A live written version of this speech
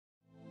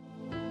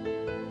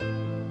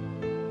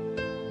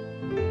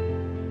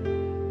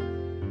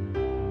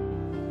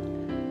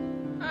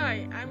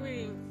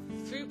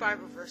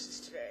Bible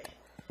verses today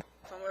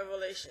from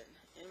Revelation.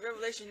 In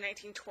Revelation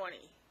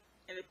 19:20,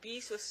 and the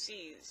beast was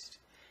seized,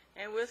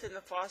 and with him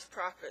the false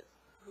prophet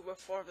who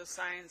performed the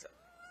signs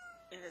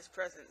in his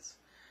presence,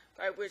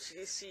 by which he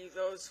deceived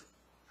those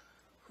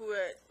who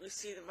had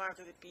received the mark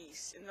of the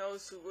beast, and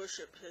those who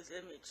worshipped his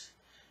image.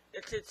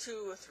 The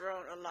two were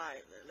thrown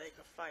alive in the lake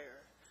of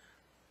fire,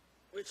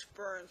 which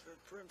burns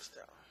with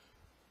brimstone.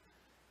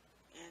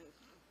 In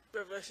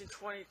Revelation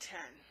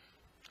 20:10,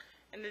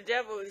 and the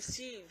devil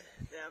deceived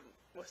them,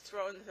 was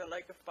thrown into the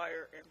lake of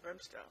fire and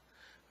brimstone,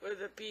 where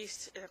the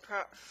beast and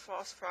the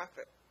false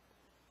prophet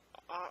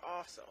are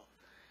also,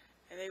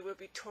 and they will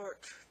be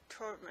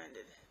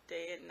tormented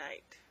day and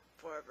night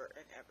forever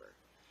and ever.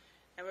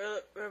 And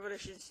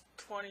Revelation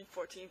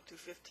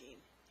 20:14-15.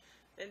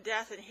 Then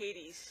death and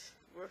Hades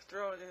were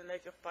thrown in the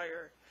lake of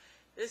fire.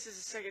 This is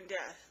the second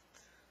death,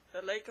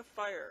 the lake of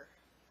fire.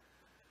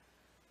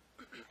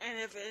 And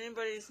if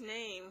anybody's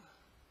name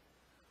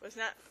was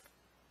not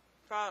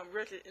found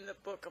written in the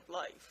book of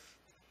life,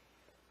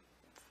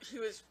 he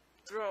was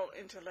thrown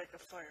into a lake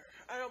of fire.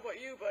 I don't know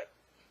about you, but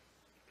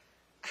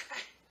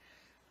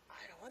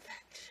I don't want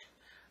that.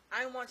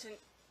 I want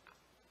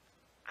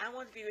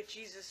to be with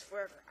Jesus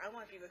forever. I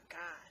want to be with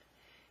God.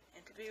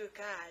 And to be with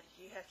God,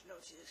 you have to know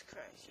Jesus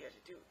Christ. You have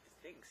to do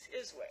things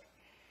his way,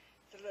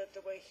 to live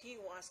the way he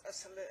wants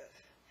us to live.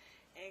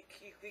 And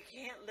we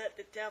can't let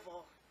the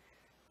devil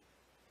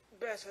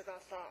mess with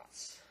our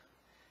thoughts,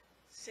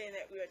 saying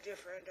that we are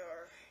different,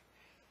 or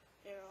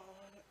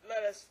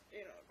let us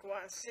go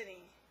on sinning,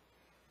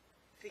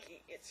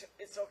 thinking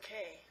it's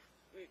okay.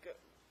 We're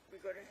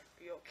going to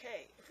be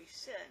okay if we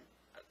sin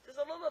just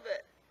a little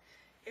bit,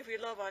 if we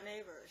love our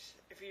neighbors,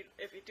 if we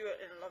do it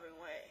in a loving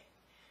way.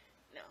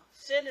 No,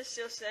 sin is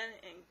still sin,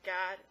 and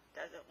God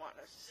doesn't want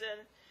us to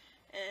sin.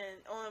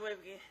 And the only way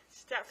we can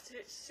stop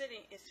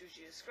sinning is through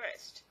Jesus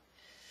Christ.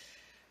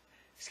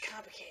 It's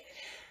complicated,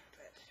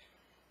 but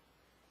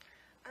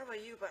I don't know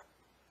about you, but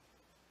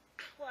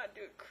I want to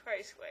do it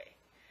Christ's way.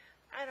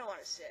 I don't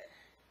want to sin.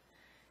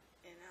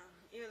 And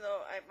even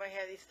though I might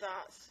have these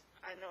thoughts,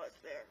 I know it's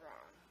there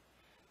wrong.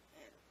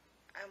 And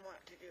I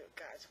want to do it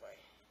God's way.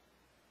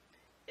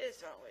 It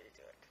is the only way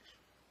to do it.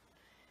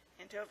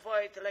 And to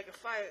avoid the lake of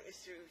fire is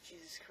through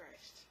Jesus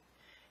Christ,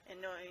 and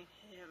knowing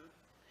him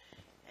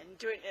and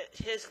doing it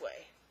his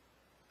way.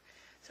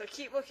 So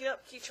keep looking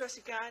up, keep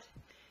trusting God.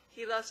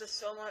 He loves us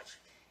so much.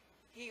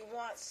 He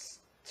wants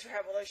to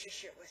have a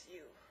relationship with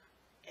you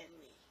and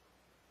me.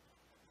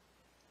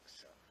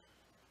 So,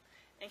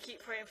 and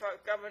keep praying for our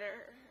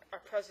governor, our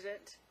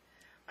president,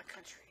 our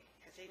country,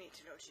 because they need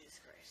to know Jesus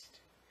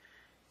Christ.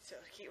 So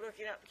keep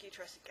looking up, keep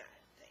trusting God.